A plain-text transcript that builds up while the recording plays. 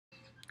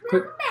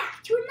Welcome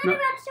back to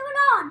another episode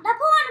on the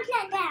Piranha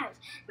Plant Pals.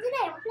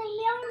 Today we're playing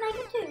Piranha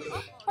Plant 2,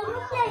 and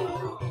we're playing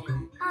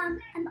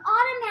an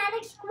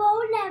automatic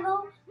scroll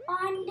level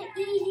on the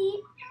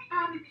easy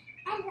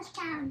endless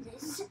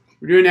challenges.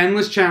 We're doing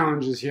endless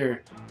challenges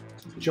here.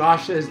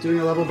 Josh is doing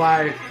a level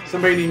by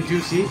somebody named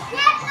Juicy. Yes,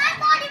 I'm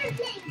not even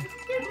playing.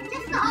 This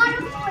is the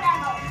auto scroll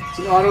level. It's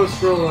an auto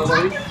scroll level.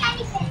 Not doing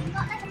anything.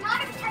 Not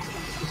even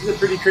touching. This is a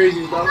pretty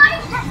crazy level.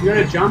 You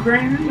gotta jump or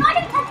anything? Not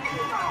even touching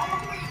the ball.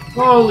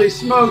 Holy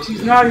smokes,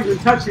 he's not even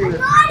touching the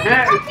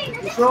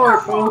controller,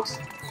 folks.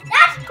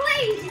 That's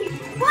crazy.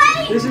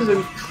 Wait. This is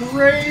a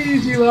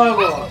crazy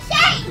level. That's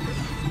insane.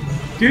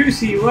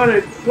 Juicy, what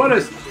a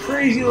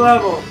crazy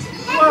level.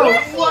 Whoa,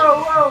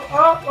 whoa,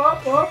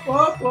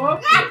 whoa,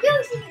 up. Yeah,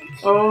 Juicy.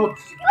 Oh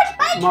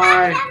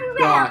my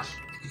gosh.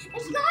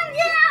 It's going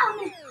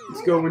down.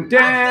 It's going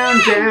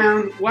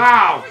down.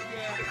 Wow.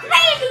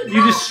 Crazy.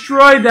 You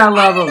destroyed that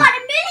level. We got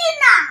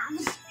 1,000,000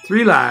 lives.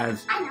 3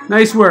 lives.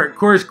 Nice work.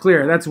 Course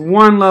clear. That's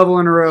 1 level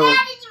in a row. Yeah,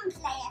 I didn't even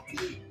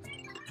play it.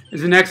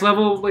 Is the next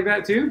level like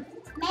that too?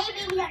 Maybe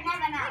we don't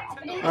never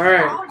know.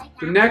 Alright.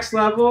 The next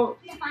level,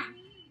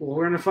 well,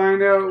 we're going to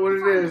find out what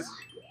it is.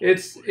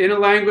 It's in a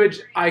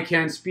language I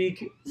can't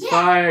speak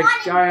by a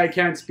guy I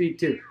can't speak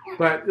to.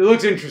 But it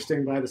looks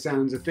interesting by the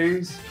sounds of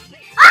things.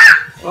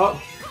 Oh.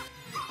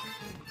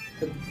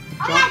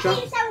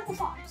 Jump.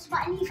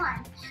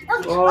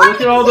 Oh,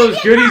 look at all those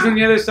goodies on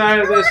the other side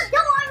of this.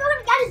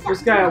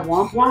 This guy a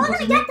womp womp? We're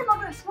gonna get them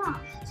over a swamp.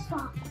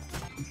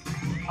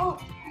 Oh.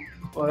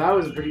 Well, that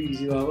was a pretty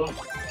easy level.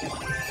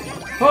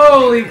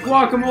 Holy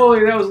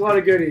guacamole, that was a lot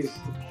of goodies.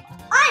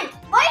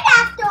 Right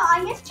after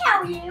I just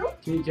tell you.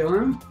 Can you kill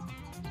him?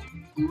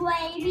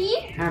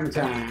 Maybe. Hammer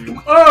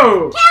time.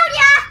 Oh! Kill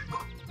ya!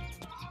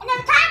 And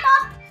then time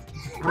off.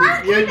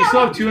 You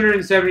still have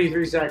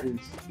 273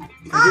 seconds.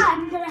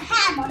 I'm gonna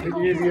hammer I think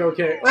you're gonna be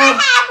okay. I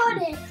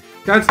hammered it.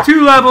 That's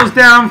 2 levels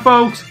down,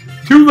 folks.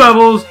 2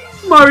 levels.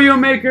 Mario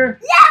Maker.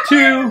 Yeah,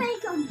 2.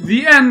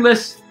 The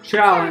Endless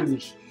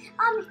Challenge. Yeah.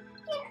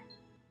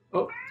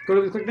 Oh, go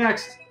to the click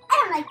next. I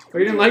don't like it. Oh,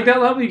 you didn't like that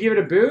level? You gave it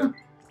a boo?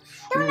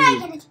 Don't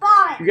like it. It's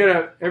boring.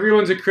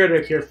 Everyone's a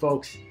critic here,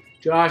 folks.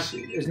 Josh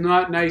is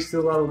not nice to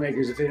the level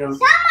makers if they don't.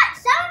 Some of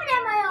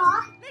them I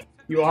are.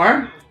 You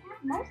are?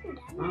 Most of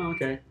them. Oh,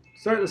 okay.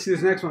 Let's see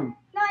this next one.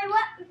 No, I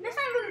would. This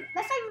I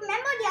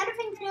remember the other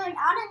thing to do an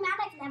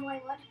automatic level.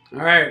 I would.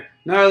 All right,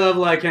 another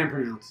level I can't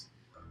pronounce.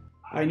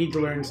 I need to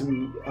learn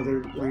some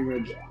other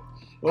language.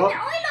 Well, I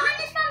only learned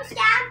this from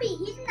Stampy.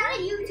 He's not a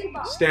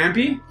YouTuber.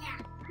 Stampy?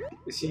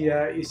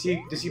 Yeah.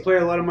 Does he play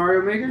a lot of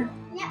Mario Maker?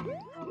 Yeah.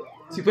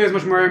 Does he play as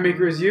much Mario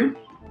Maker as you?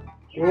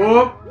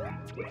 Whoop!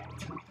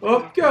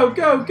 Oh, go!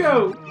 Okay. But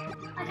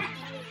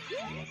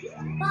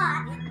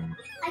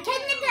I can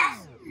get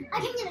this. I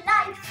can get a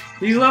knife.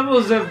 These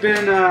levels have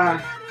been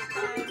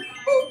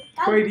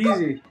quite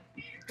easy.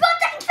 Drop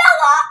the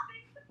controller!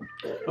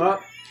 Oh,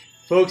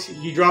 folks,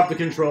 he dropped the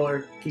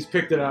controller. He's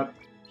picked it up.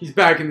 He's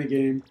back in the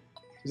game.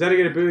 Is that a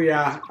get a boo?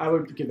 Yeah, I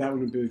would give that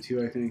one a boo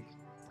too, I think.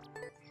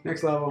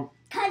 Next level.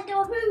 Cause there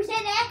were boos in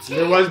it.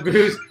 There was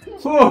boos.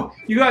 Whoa,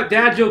 you got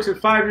dad jokes at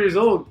 5 years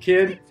old,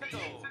 kid.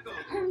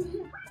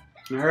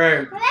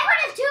 Alright. Well, that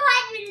one is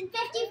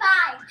 255.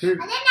 I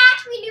didn't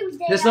actually lose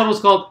it. This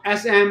level's called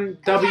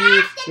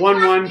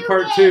SMW11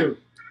 Part 2.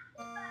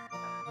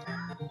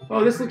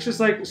 Oh, this looks just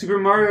like Super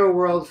Mario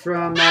World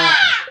from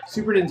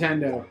Super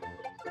Nintendo.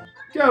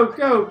 Go!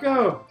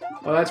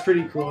 Oh, that's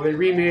pretty cool. They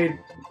remade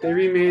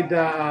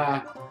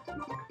the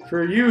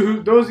for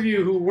those of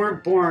you who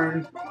weren't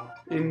born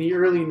in the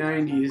early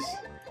 90s.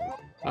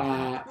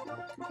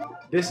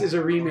 This is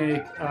a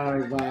remake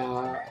of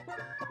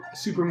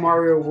Super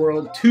Mario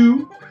World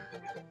 2.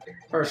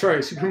 Or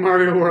sorry, Super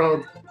Mario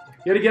World.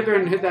 You gotta get there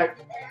and hit that.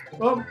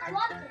 Oh,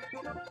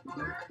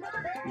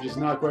 you're just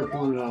not quite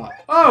pulling it off.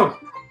 Oh,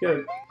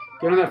 good.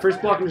 Get on that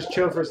first block and just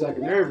chill for a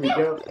second. There we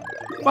go.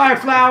 Fire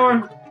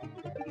flower.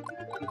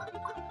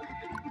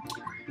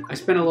 I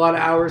spent a lot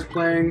of hours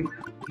playing.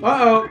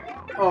 Uh-oh.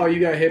 Oh, you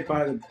got hit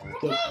by the...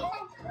 I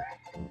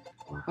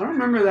don't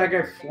remember that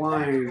guy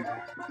flying.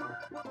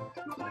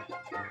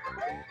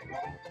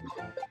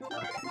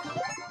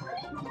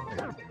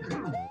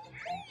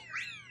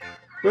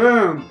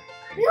 Boom.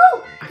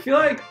 I feel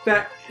like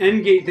that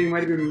end gate thing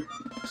might have been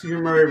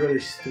Super Mario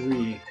Brothers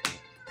 3.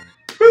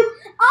 Boop.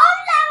 All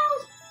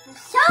levels are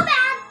so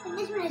bad, and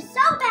this one is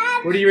so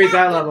bad. What do you rate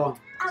that level?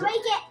 I rate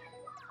it.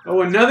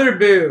 Oh, another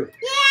boo.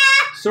 Yeah.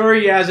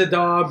 Sorry,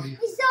 Yazadog.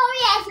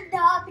 Sorry, as a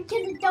dog,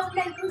 because I don't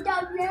like the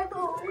dog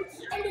levels,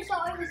 and it's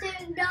always the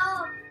same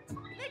dog.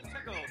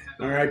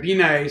 Alright, be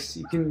nice.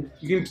 You can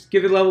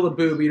give the level a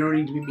boo, but you don't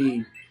need to be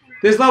mean.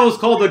 This level is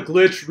called the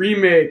Glitch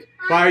Remake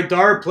by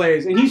Dar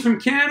Plays, and he's from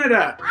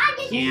Canada.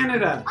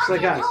 Canada, just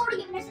like us.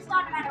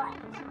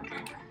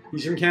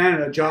 He's from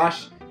Canada.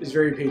 Josh is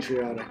very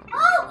patriotic.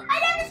 Oh, I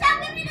never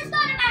stopped giving me the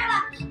starter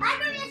matter. I'm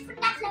doing this for the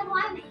next level I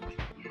make.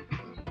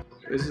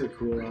 This is a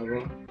cool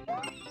level.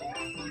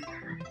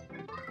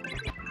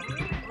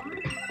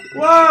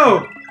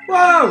 Whoa!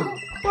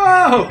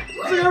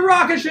 It's like a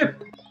rocket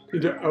ship.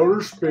 into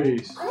outer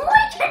space. Holy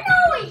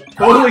cannoli!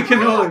 Holy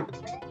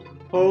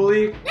cannoli!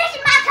 Holy. This is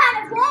my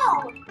kind of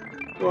wall.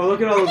 Oh,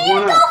 look at all those I need to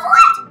one-ups. go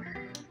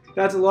for it.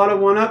 That's a lot of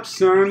one-ups,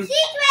 son.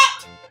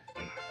 Secret.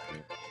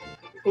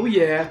 Oh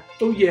yeah,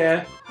 oh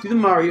yeah. Do the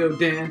Mario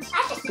dance.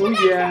 That's just Oh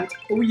yeah,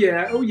 oh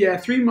yeah, oh yeah.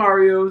 3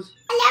 Marios.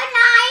 11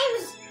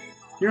 knives.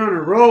 You're on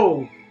a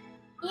roll.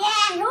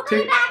 Yeah, you'll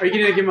be back. Are you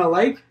gonna give him a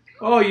like?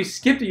 Oh, you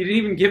skipped it. You didn't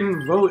even give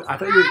him a vote. I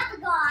thought you. I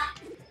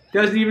forgot.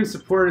 Doesn't even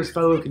support his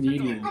fellow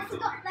Canadians. I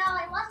forgot. No,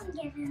 I wasn't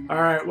giving.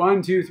 All right,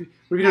 1, 2, 3.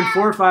 We've done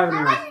 4 or 5 in a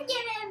I row. wasn't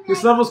giving.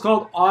 This level's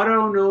called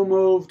Auto No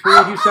Move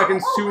 22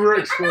 Second Sewer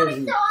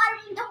Explosion.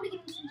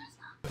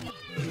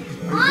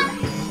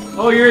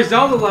 Oh, you're a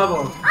Zelda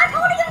level. I'm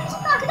totally giving some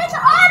stuff. It's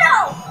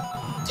auto.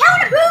 Tell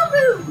the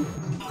boom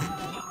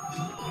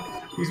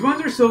boom. These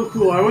ones are so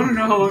cool. I want to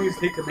know how long these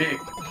take to make.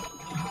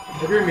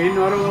 Have you ever made an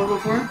auto level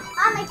before?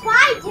 I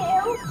tried to.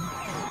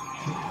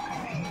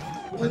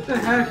 What the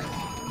heck?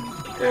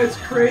 That's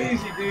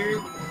crazy,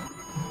 dude.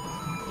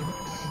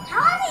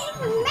 How do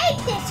they even make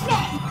this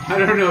thing? I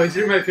don't know. These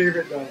are my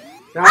favorite though.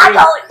 I That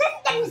know this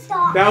thing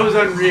stop. was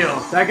unreal.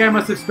 That guy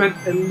must have spent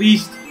at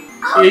least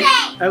Okay.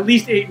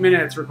 8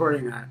 minutes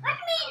recording that. What do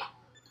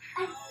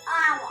you mean? An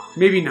hour.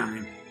 Maybe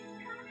 9.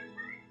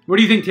 What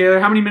do you think, Taylor?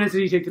 How many minutes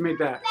did he take to make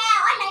that? Well,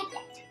 I like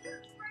it.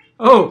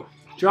 Oh,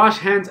 Josh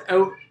hands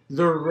out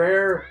the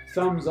rare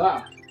thumbs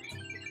up.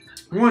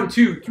 1,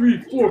 2,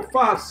 3, 4,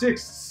 5,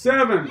 6,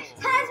 7. Because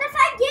if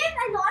I give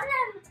a lot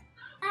of them,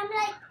 I'm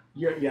like,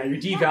 You're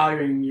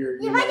devaluing your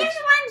if I give likes.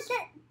 the ones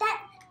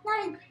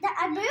that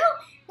I do,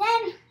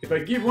 then If I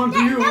give one to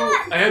No, you, no.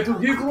 I have to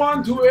give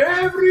one to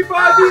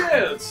everybody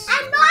else.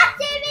 I'm not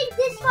giving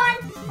this one.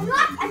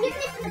 I'm giving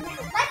this to the blue.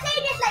 Let's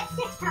say this like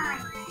 6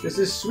 times. This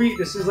is sweet.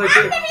 This is like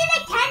I'm giving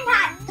it like 10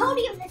 times.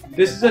 Totally give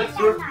this.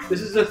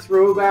 this is a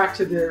throwback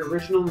to the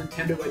original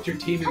Nintendo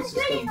Entertainment That's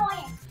really System.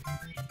 annoying.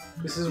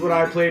 This is what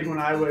I played when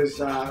I was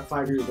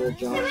 5 years old, It's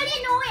Josh.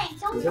 really annoying.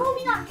 So I'm Is it?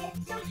 totally not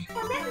good. So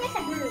I'm giving this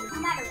a blue, no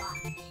matter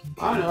what.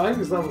 I don't know. I think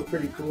this level's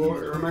pretty cool.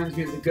 It reminds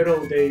me of the good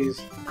old days.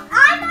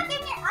 I'm not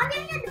giving it. I'm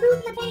giving it the blue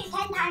and the pink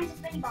 10 times. It's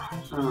pretty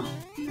boring. Oh.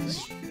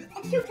 It's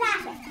too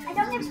classic. I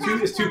don't give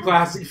classic. It's too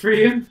classic for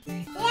you.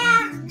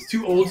 Yeah. It's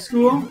too old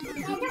school.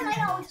 I don't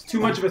know. It's too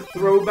much of a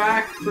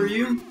throwback for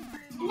you.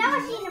 I've never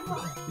seen it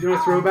before. You know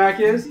what throwback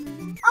is?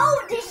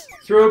 Oh, this.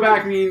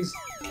 Throwback means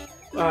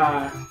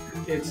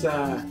it's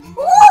Ooh.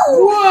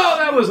 Whoa,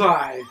 that was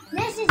high.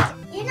 This is.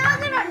 You're not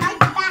gonna like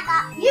back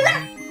up. You're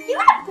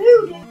gonna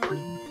boo, dude.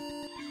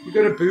 You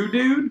got a boo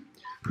dude?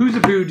 Who's a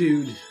boo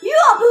dude? You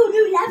a boo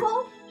dude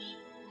level.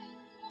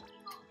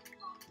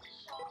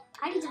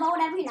 I can vote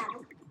every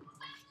level.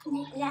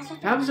 That's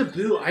what That was a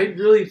boo. I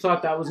really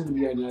thought that was gonna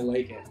be it, and I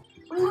like it.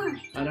 Mm.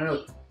 I don't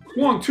know.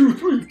 1, 2,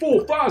 3,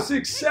 4, 5,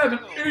 6, 7,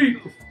 8. 7,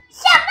 16,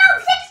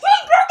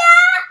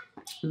 brother!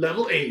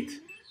 Level 8.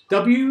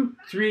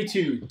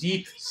 W32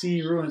 Deep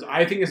Sea Ruins.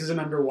 I think this is an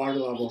underwater Me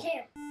level. too.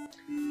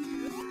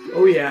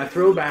 Oh yeah,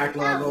 throwback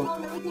level. Oh,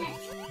 no, no.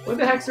 What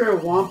the heck's there a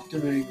Womp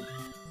doing?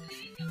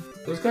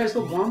 Those guys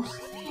called Womps?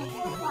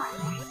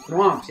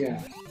 Womps,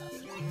 yeah.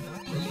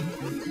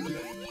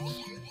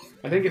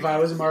 I think if I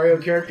was a Mario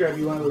character, I'd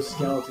be one of those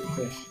skeleton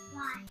fish.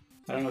 Why?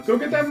 I don't know. Go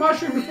get that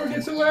mushroom before it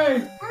gets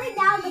away. Coming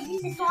down, but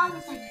he's as strong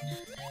as like.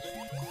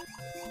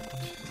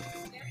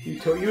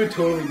 You would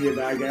totally be a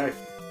bad guy.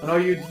 I know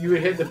you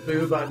would hit the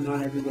boo button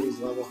on everybody's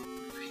level.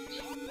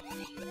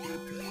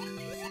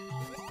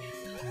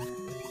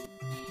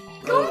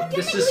 Oh,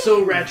 this is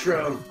so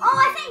retro. Oh,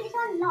 I think this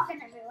one's not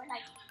gonna do it.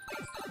 Like.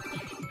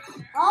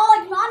 Oh,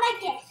 it's not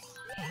like this.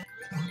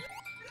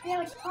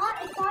 Yeah, it's hot.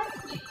 It's hot.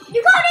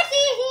 You got this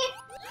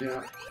easy.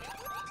 Yeah.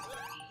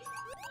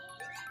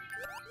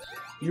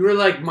 You were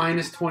like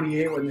minus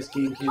 28 when this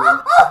game came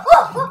out.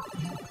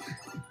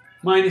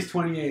 Minus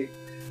 28.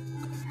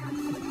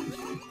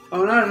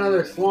 Oh, not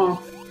another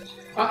swamp.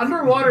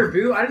 Underwater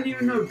boo? I didn't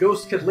even know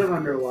ghosts could live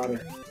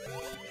underwater.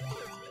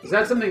 Is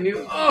that something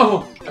new?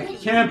 Oh! I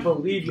can't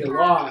believe you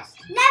lost.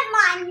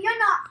 Never mind, you're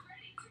not.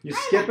 You're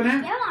skipping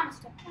it? You're not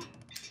skipping.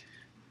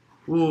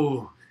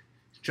 Ooh.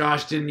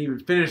 Josh didn't even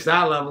finish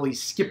that level. He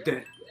skipped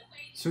it.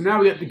 So now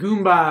we got the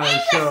Goombas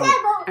show.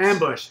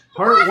 Ambush.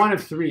 Part 1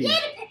 of 3. Yeah,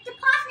 the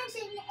parsnips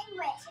in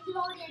English. If you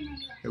wrote it in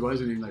English. It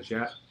was in English,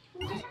 yeah.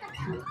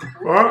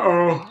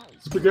 Uh-oh.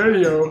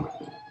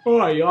 Spaghetti-o. Oh,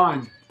 I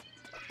yawned.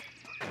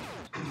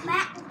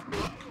 Matt.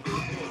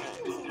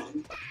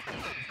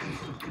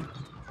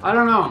 I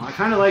don't know. I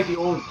kind of like the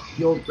old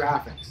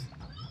graphics.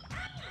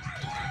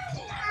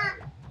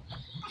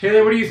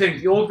 Taylor, what do you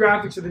think? The old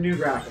graphics or the new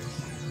graphics?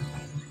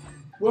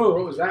 Whoa,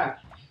 what was that?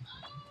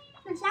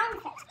 The sound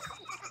effects.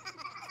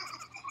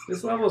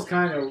 This level is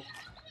kind of...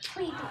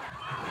 Creepy.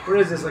 What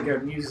is this, like a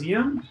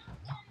museum?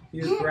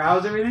 You just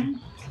browse everything?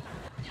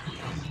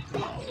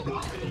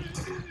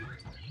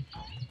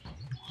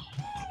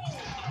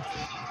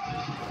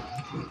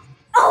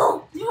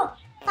 Oh! Look!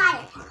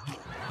 Fire!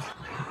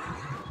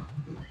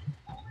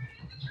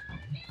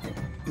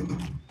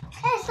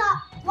 Hey, so,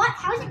 what?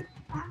 How is it?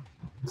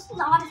 This is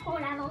all the score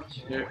level.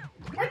 Yeah.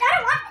 No, I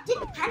don't want it.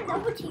 Didn't hand it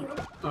over to you.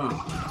 Oh.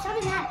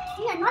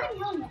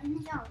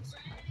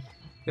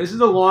 This is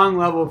a long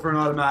level for an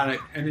automatic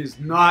and is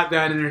not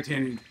that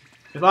entertaining.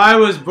 If I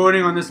was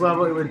voting on this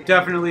level, it would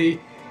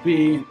definitely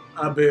be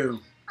a boo.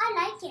 I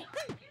like it.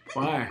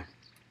 Why?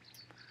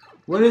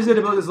 What is it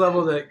about this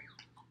level that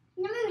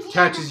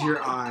catches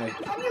your eye?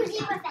 The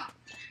museum effect.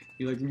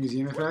 You like the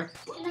museum effect?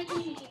 I like the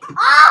museum.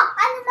 Oh,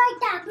 I didn't like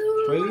that.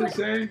 Boo. What did it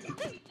say?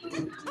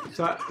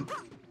 So,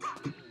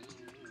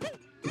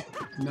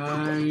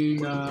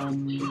 9,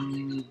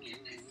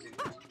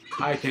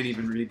 I can't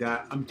even read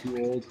that. I'm too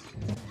old.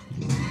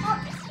 Oh,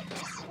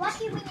 what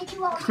do you mean you're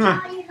too old? You're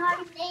not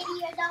even 80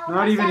 years old.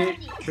 Not even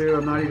 70. 8. True,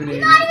 I'm not even 80.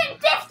 You're not even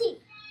 50.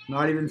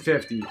 Not even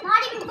 50.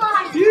 Not even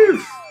 40.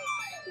 Phew.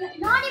 You're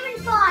not even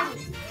 40.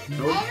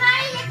 Nope.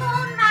 Everybody that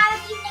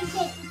coronavirus evening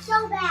kids, it's so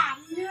bad.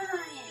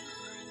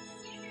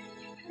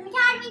 The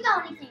Academy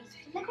only things.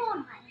 The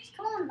coronavirus.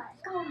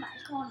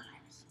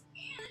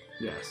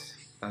 Yes,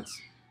 that's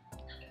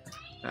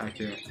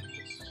accurate.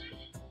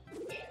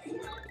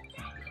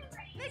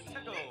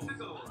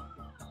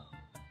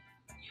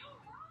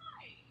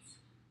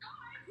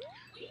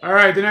 All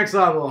right, the next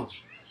level.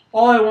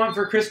 All I Want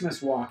for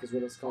Christmas Walk is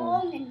what it's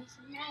called.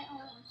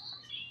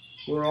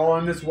 We're all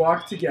on this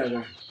walk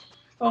together.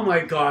 Oh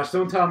my gosh,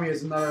 don't tell me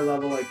it's another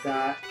level like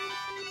that.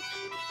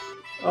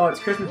 Oh,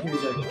 it's Christmas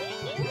music.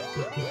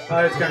 Oh,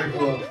 it's kind of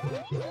cool.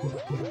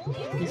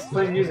 He's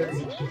playing music.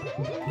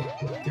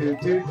 Do,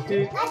 do,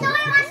 do. That's all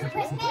I want for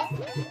Christmas.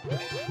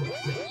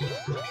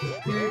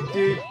 Do,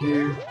 do,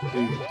 do,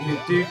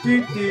 do,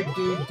 do, do,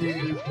 do,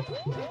 do.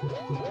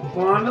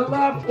 Want a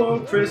lot for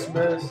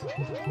Christmas.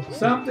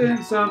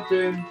 Something,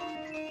 something.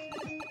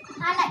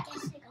 I like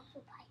this. They go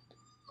for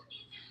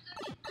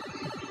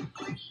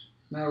pipe.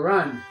 Now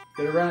run.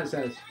 Get a run, it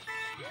says.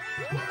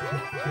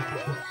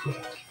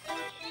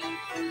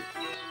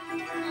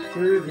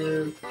 Do,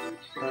 do.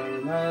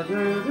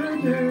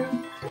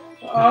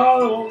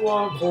 All I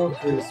want for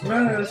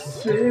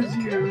Christmas is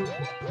you.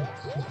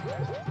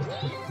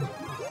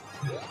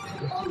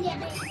 Oh yeah,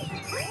 baby.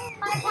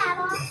 Fire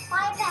power.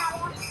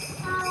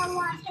 All I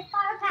want is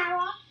fire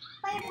power.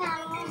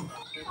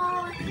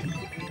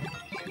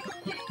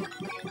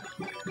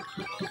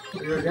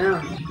 You're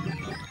down.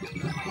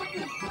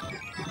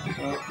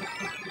 Oh.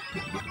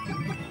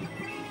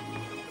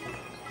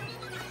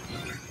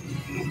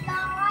 That's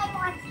all I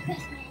want for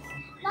Christmas.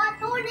 Not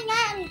holding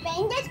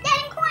anything, just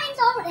getting coins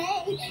all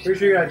day. Pretty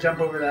sure you gotta jump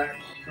over that.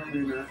 Don't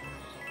do that.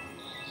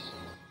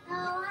 All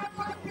I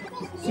want for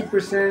Christmas. Super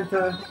Santa.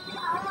 All I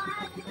want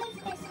for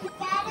Christmas is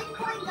getting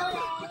coins all day.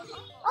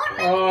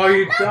 Oh,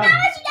 you no, done. No,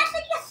 she just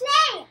like the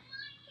sleigh.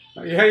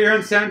 Oh, yeah, you're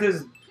on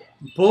Santa's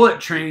bullet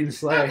train No,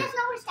 sleigh. there's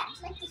no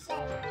steps like the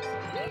sleigh.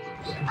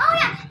 Oh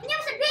yeah, and there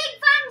was a big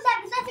thumbs up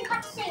because I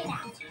forgot to say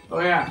that. Oh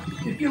yeah.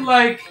 If you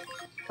like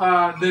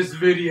this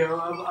video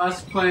of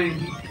us playing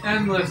the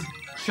endless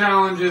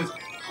challenges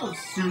of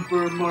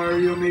Super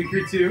Mario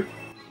Maker 2,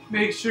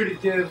 make sure to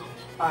give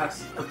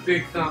us a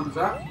big thumbs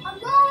up. I'm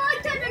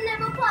going to the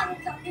little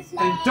buttons on this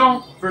sleigh. And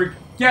don't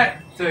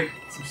forget to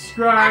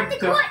subscribe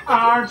to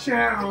our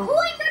channel.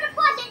 Going to the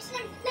buttons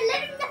and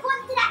delivering the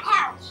buttons to that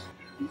house.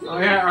 Oh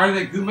yeah, are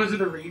they Goombas or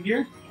the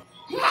reindeer?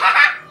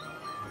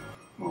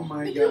 Oh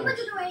my The gosh. Goombas of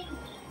the rain.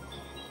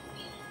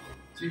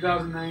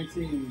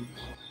 2019.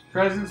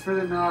 Presents for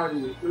the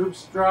naughty.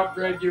 Oops, dropped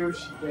red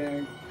Yoshi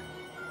bag.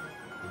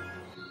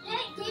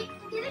 Did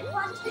it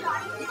want to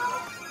naughty people?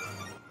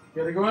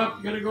 Gotta go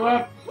up, gotta go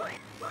up. You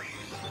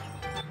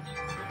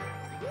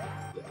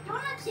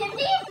want a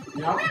chimney?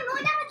 Yep. I'm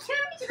going down a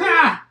chimney to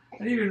Ha! I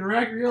didn't even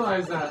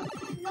realize that. I'm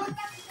going down a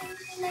chimney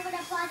to deliver the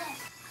button.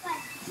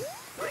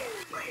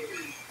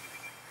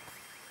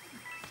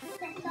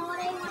 That's all I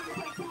want for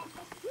Christmas.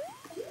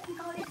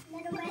 Go this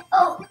little bit.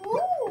 Oh!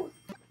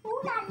 Ooh! Ooh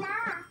la la!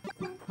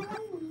 My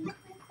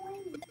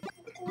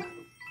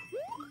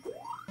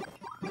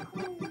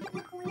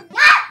coin.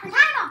 Ah! The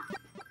timer!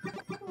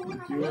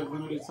 You have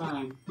limited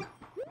time.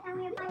 And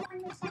we have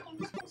 500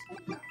 seconds for this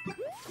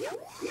video.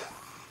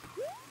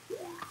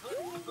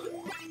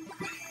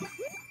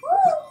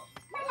 Ooh!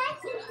 I like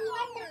to be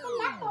at the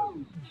level.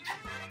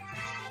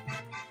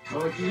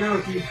 Okie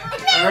dokie.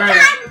 It's been Alright.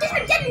 time! Just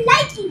for getting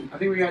likey! I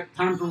think we got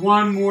time for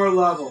one more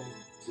level.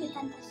 We've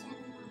done for 7 more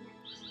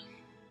minutes.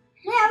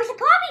 Yeah, we should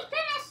probably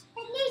finish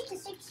at least to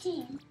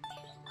 16.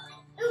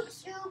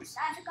 Oops,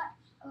 I forgot.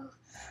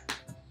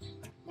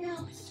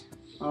 Oops.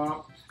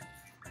 Oh,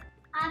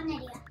 I have an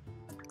idea.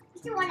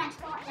 Let's do one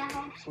export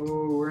level.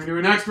 we're gonna do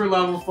an expert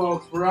level,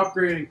 folks. We're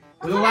upgrading.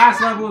 For the last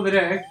level of the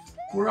day,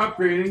 we're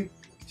upgrading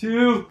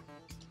to...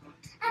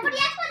 And for the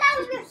export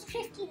level, we have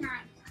 59.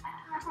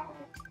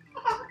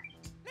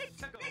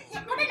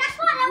 For the next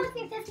one, that would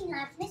be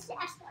 59. This is the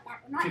export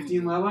level, not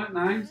 15 level,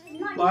 9,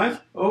 Not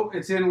 5. Oh,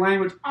 it's in a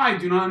language I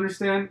do not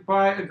understand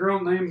by a girl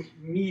named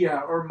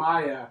Mia or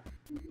Maya.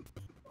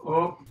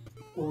 Oh,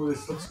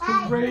 this looks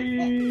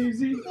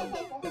crazy.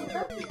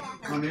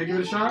 Want me to give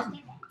it a shot?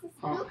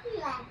 Oh.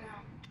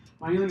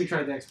 Why don't you let me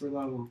try the expert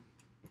level?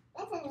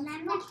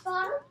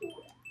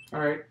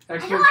 Alright,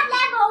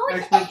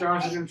 expert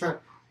Josh is gonna try.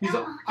 He's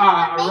a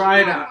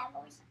ride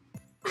up.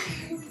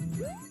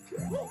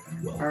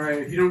 Alright,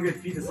 if you don't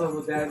get beat this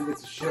level, Dad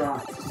gets a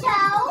shot. So,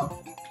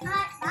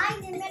 I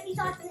didn't get any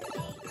shots for the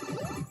game.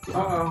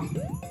 Uh-oh.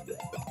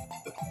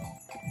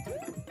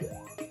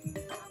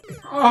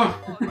 Oh!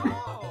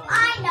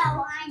 I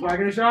know. Do I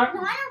get a shot?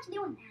 No, I know what to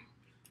do with that.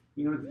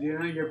 You know what to do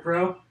now? You're a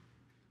pro?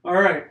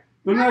 Alright,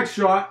 the next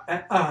shot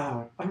at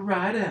a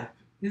ride up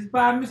is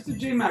by Mr.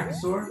 J.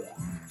 Macasaur.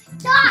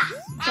 Josh!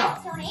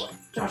 Actually.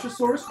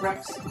 Joshosaurus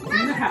Rex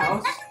in the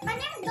house. My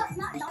name is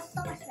not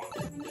Joshosaurus Rex.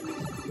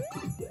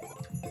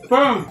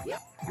 Boom!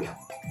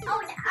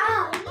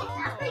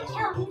 That's pretty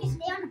cool. We can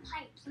stay on the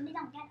pipe so they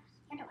don't get us.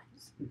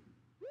 Otherwise.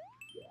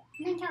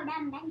 Then kill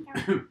them. Then kill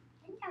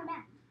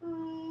them.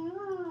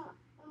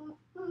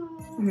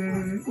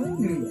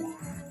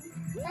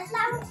 That's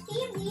not what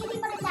Steve's easy,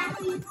 but it's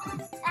actually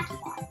fun. I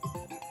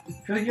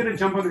feel like you gotta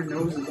jump on their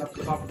noses up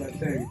the top of that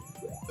thing.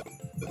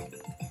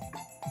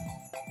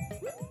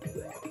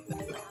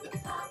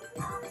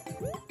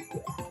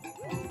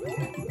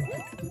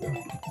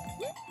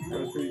 That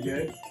was pretty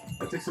good.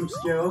 That took some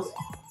skills,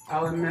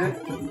 I'll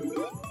admit.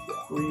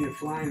 We need a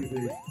flying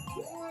thing.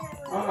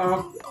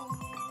 Uh-oh.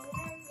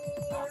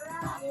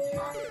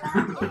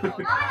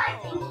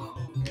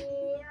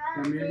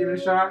 Want me to give it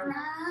a shot? No,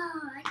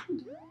 I can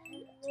do it.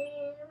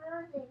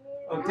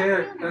 Oh,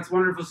 Taylor, that's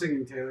wonderful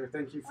singing, Taylor.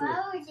 Thank you for...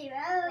 Rosie.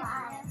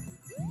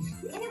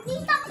 Can you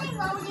please stop saying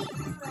Rosie?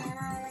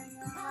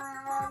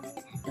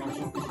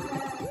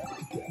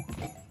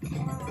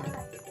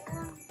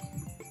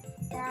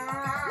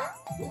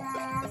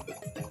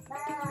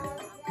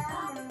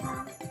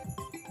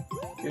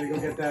 Gotta go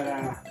get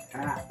that,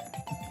 hat.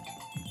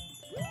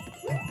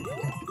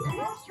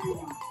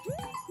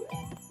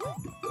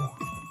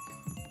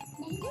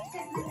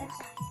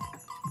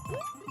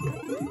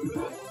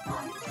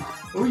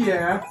 Oh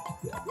yeah,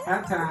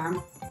 hat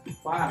time.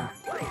 Bye.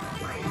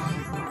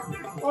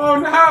 Oh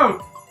no!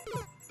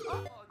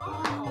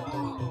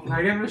 Can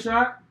I give it a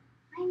shot?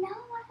 I know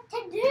what to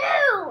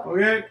do.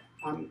 Okay,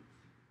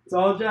 it's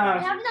all I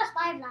Josh. have lost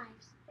 5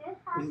 lives.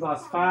 He's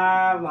lost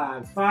 5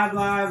 lives. 5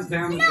 lives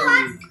down the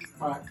drain.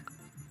 Alright.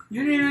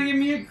 You didn't even give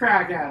me a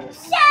crack at it.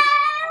 5.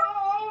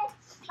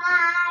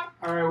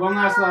 Alright, one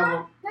last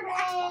level.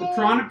 The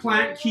Piranha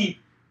Plant Keep.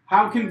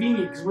 How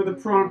convenient, because we're the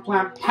Piranha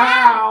Plant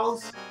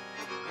Pals.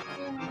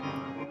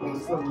 Oh,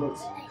 this level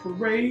looks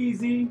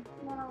crazy.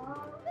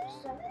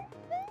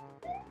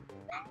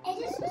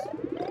 It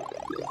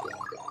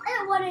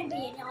wouldn't be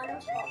an auto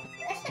sport.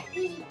 That's the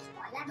easiest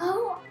one.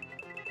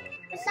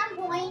 At some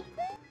point,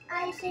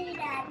 I say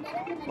that.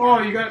 Oh,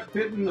 you got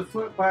bit in the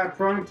foot by a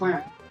Piranha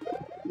Plant.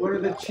 What are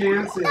the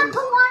chances? The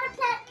Piranha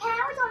Plant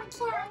Pals are the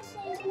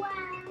chances,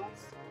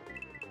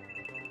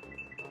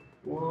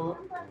 Oh,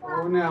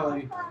 oh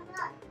Nelly.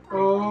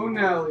 Oh,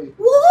 Nelly.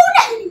 Woo,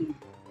 Nelly!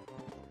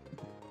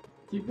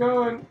 Keep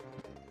going.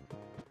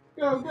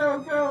 Go, go,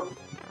 go.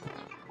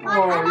 Am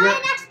I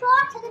an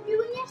expert because I'm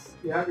doing this?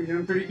 Yeah, you're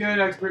doing pretty good,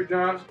 Expert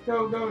Josh.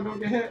 Go, go, don't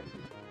get hit.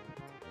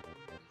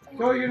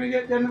 Go, you're gonna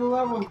get to the end of the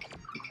level.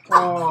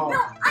 Oh. No,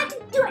 I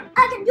can do it.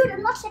 I can do it.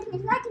 I'm not shaking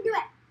it. I can do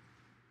it.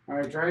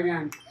 Alright, try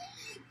again.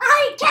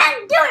 I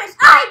can do this.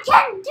 I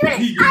can do it.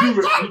 He can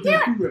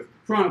do it.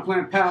 Piranha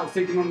Plant Pals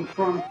taking on the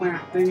Piranha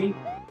Plant thingy.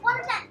 One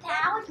of that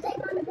cows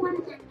taking on one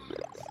of them.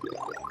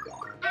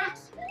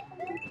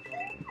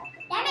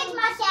 That makes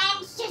more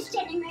sense. Just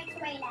kidding, makes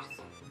way less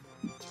sense.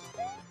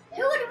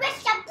 Who would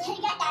risk something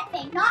to get that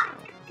thing? Not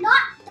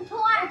the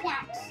piranha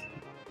plants.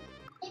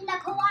 In the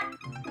piranha.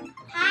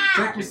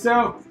 Check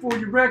yourself before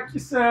you wreck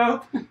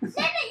yourself. Send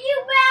it,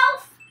 you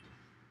Ralph.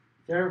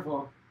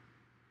 Careful.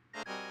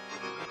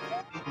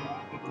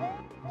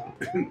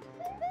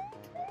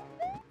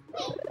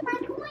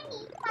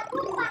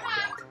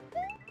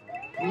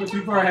 You go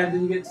too far ahead,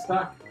 then you get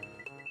stuck.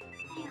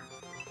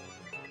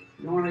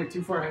 You don't want to get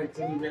too far ahead, because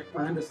then you get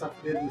run into stuff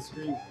dead in the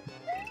screen.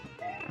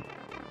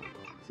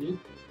 See?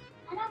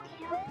 I don't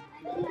care.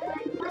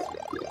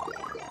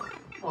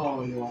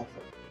 Oh, you lost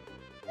it.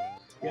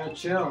 You gotta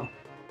chill.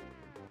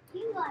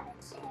 You gotta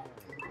chill.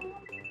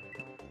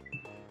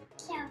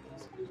 Chill,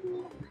 this one you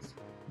need a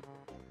muscle.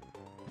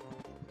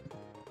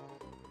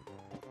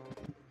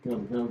 Go,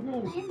 go, go. I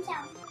am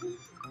down.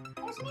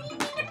 There's many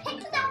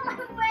pictures on my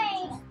way.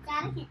 I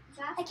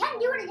can't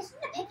do it. I just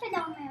need a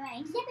picture on my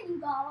way. Zip it, you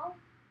go.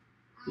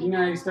 Be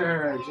nice to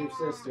her, it's your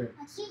sister.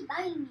 But she's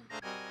biting me.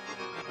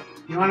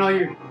 You want all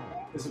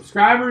the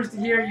subscribers to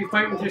hear you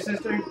fight with your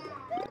sister? I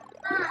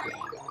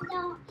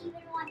don't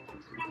even want them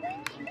to know my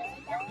name because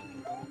they don't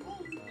even know my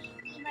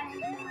name. Even I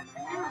know my name.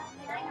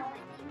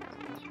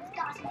 My name is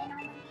Josh, and they know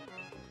my name.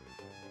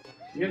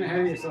 You're getting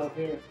ahead of yourself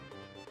here.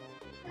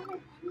 I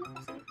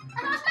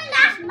lost my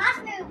last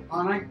move.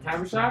 Oh, nice.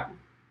 Have a shot?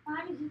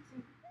 Why do you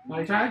say?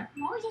 Want to try?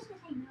 I'm always just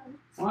gonna say no.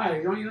 Why?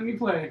 You don't even let me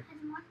play.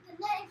 Because I'm not gonna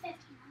let it 15 hours.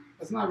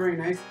 That's not very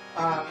nice.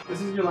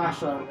 This is your last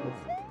shot.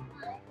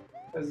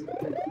 Because you've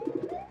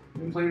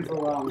been playing for a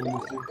while now,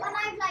 mister. When I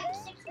have like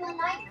 6 more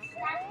likes,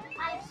 I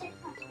have 6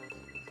 more likes.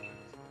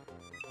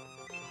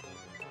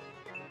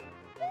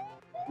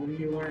 What do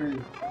you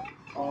learn?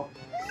 Oh.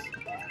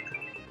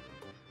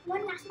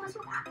 One last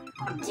muscle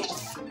up.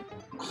 This. You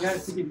gotta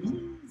take it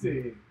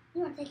easy.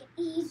 You want to take it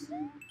easy.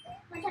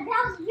 Like the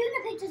Bowser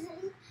Jr. pictures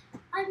is.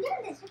 I'm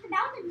doing this with the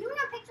Bowser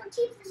Jr. picture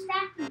keeps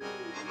distracting me.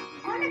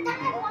 I would have done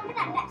that one for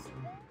that best.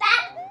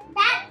 Bad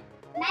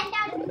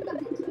Bowser Jr.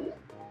 picture.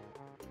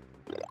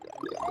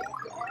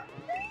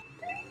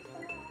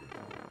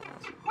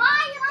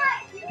 Why am I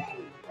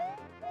doing?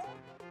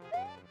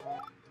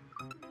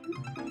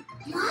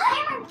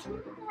 Why am I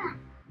doing that?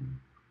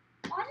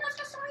 Why not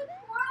just only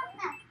one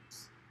next?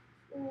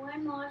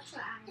 One more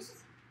try. This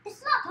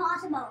is not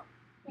possible.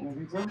 You don't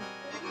think so?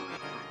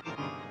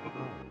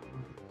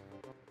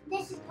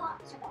 This is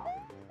possible.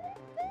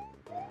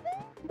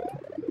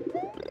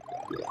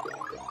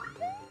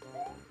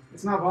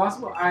 It's not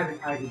possible? I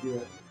think I could do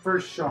it.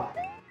 First shot.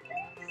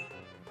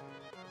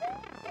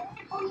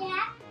 Oh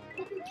yeah?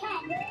 If you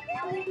can,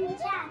 I'll give you a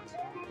chance.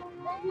 Then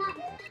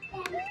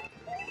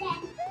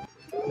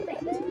move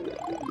it.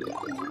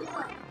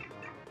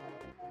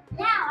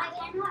 Now I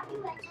cannot do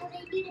it, so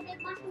they need a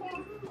big mushroom to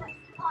do it.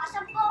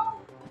 Possible.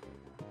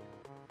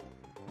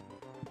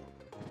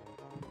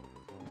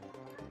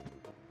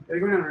 Gotta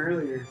go down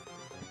earlier.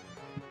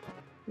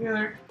 Yeah,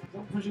 there.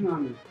 Stop pushing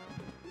on me.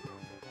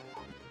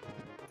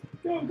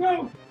 Go,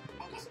 go!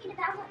 I just need a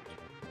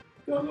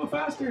Bowser. Go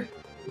faster.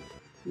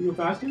 You go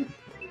faster?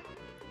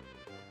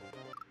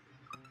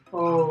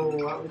 Oh,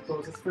 that was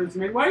close. That's first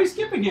mate. Why are you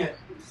skipping it?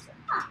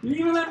 You didn't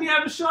even let me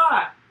have a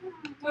shot.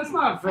 That's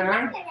not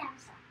fair.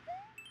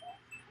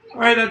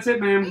 Alright, that's it,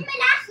 ma'am. It's my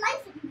last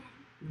life again.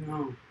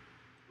 No.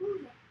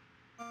 Move it.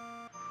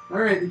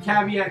 Alright, the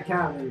caveat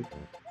cavern.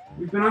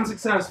 We've been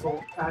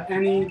unsuccessful at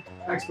any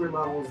expert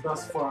levels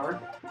thus far.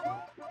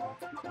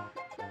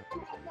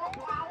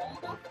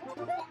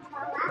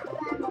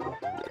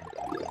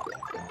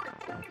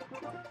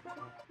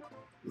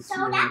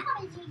 So that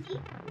one is easy.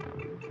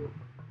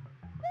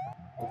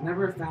 I was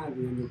never a fan of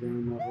the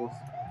underground levels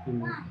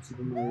in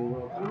Super Mario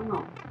World. I don't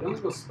know. They always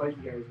go spiky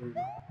guys very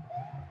much.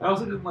 I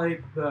also didn't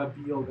like the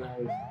Beetle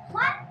guys.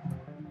 What?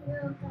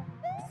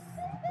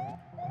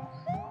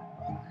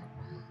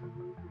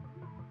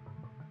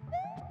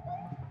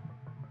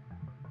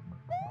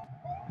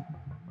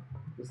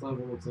 This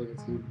level looks like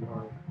it's going to be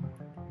hard.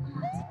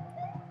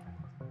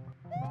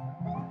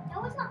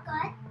 That was not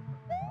good.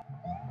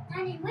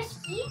 And it's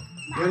risky.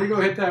 You gotta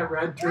go hit that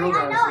red turtle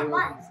I guy. know it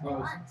was.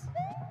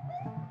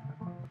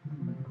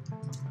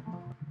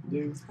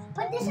 Dude,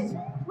 But this is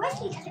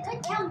risky because it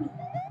could kill me.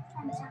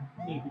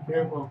 be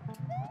careful.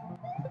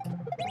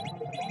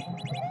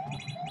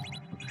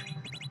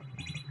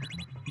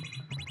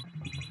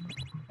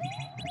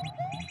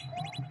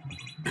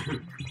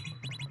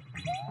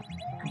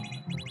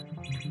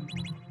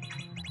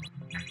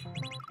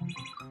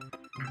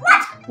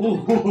 What?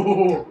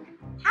 Oh,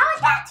 How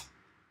is that?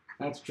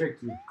 that's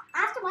tricky.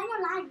 After one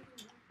more line.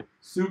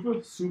 Super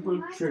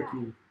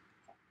tricky.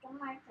 One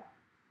more turn.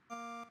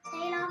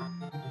 Taylor.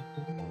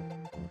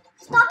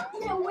 Stop,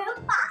 little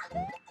Wilpa.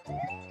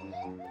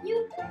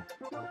 You can't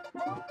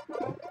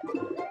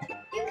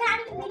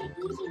even make it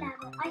easy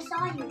level. I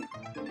saw you.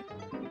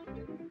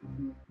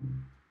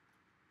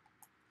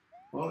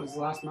 What was the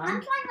last I'm man?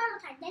 trying one more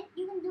time. Then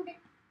you can do the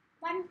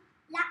one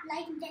lap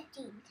like in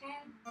 15. Okay?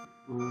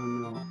 Oh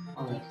no.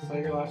 Alright,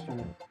 say your last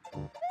turn.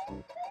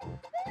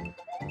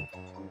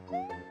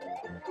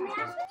 The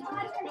last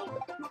twice to make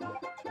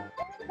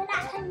the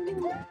last time you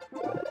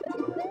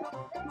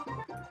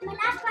my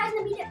last prize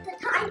will be the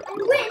time and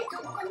win the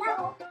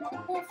level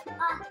with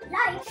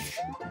life.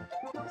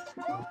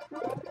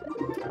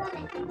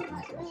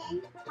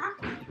 Huh?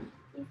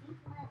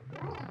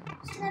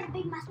 Is that a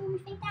big mushroom? You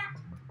think that?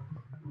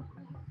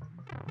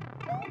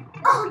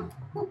 Oh!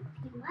 You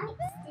might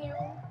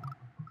still.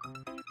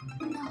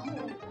 No.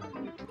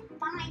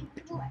 Fine,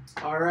 do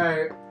it.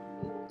 Alright.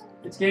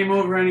 It's game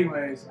over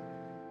anyways.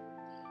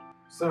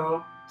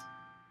 So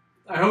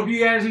I hope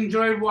you guys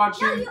enjoyed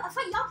watching. No, I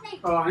thought y'all played.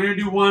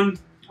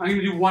 I'm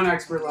gonna do one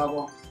expert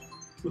level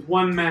with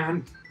one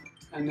man,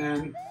 and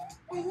then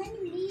And when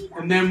you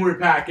leave, we're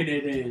packing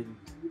it in.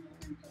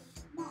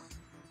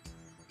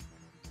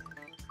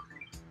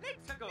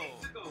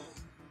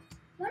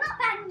 we're not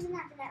packing in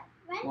after that,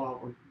 right?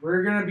 Well,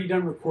 we're gonna be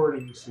done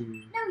recording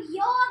soon. No,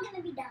 you're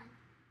gonna be done.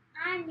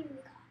 I'm gonna be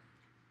gone.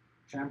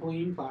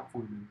 Trampoline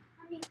platforming.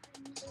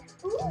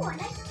 Ooh, I like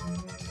that.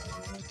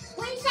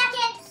 20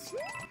 seconds.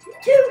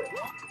 2,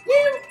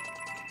 hit.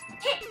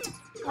 2.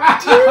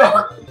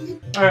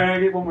 Alright, I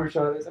get one more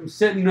shot at this. I'm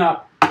sitting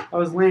up. I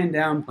was laying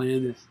down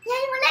playing this. Yeah,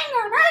 you were laying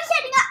down. Now you're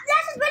sitting up.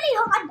 This is really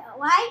hard though,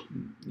 right?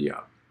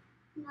 Yeah.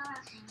 No,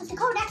 it's the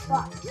code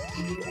export. The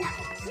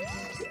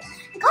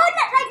code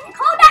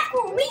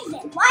for a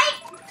reason, right?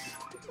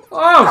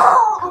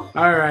 Oh! Oh.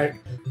 Alright.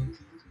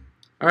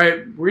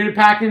 Alright, we're gonna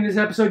pack in this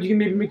episode. You can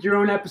maybe make your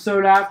own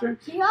episode after.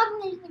 So you're all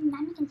gonna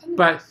continue.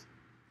 But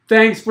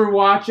thanks for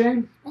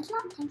watching. That's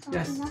not thanks for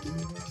Yes. watching.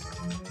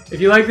 If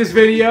you like this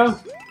video,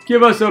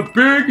 give us a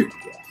big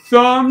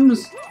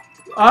thumbs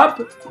up.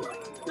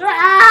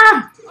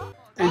 Ah!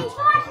 Thanks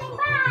for watching.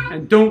 Bye.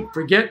 And don't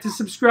forget to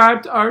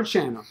subscribe to our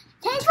channel.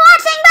 Thanks for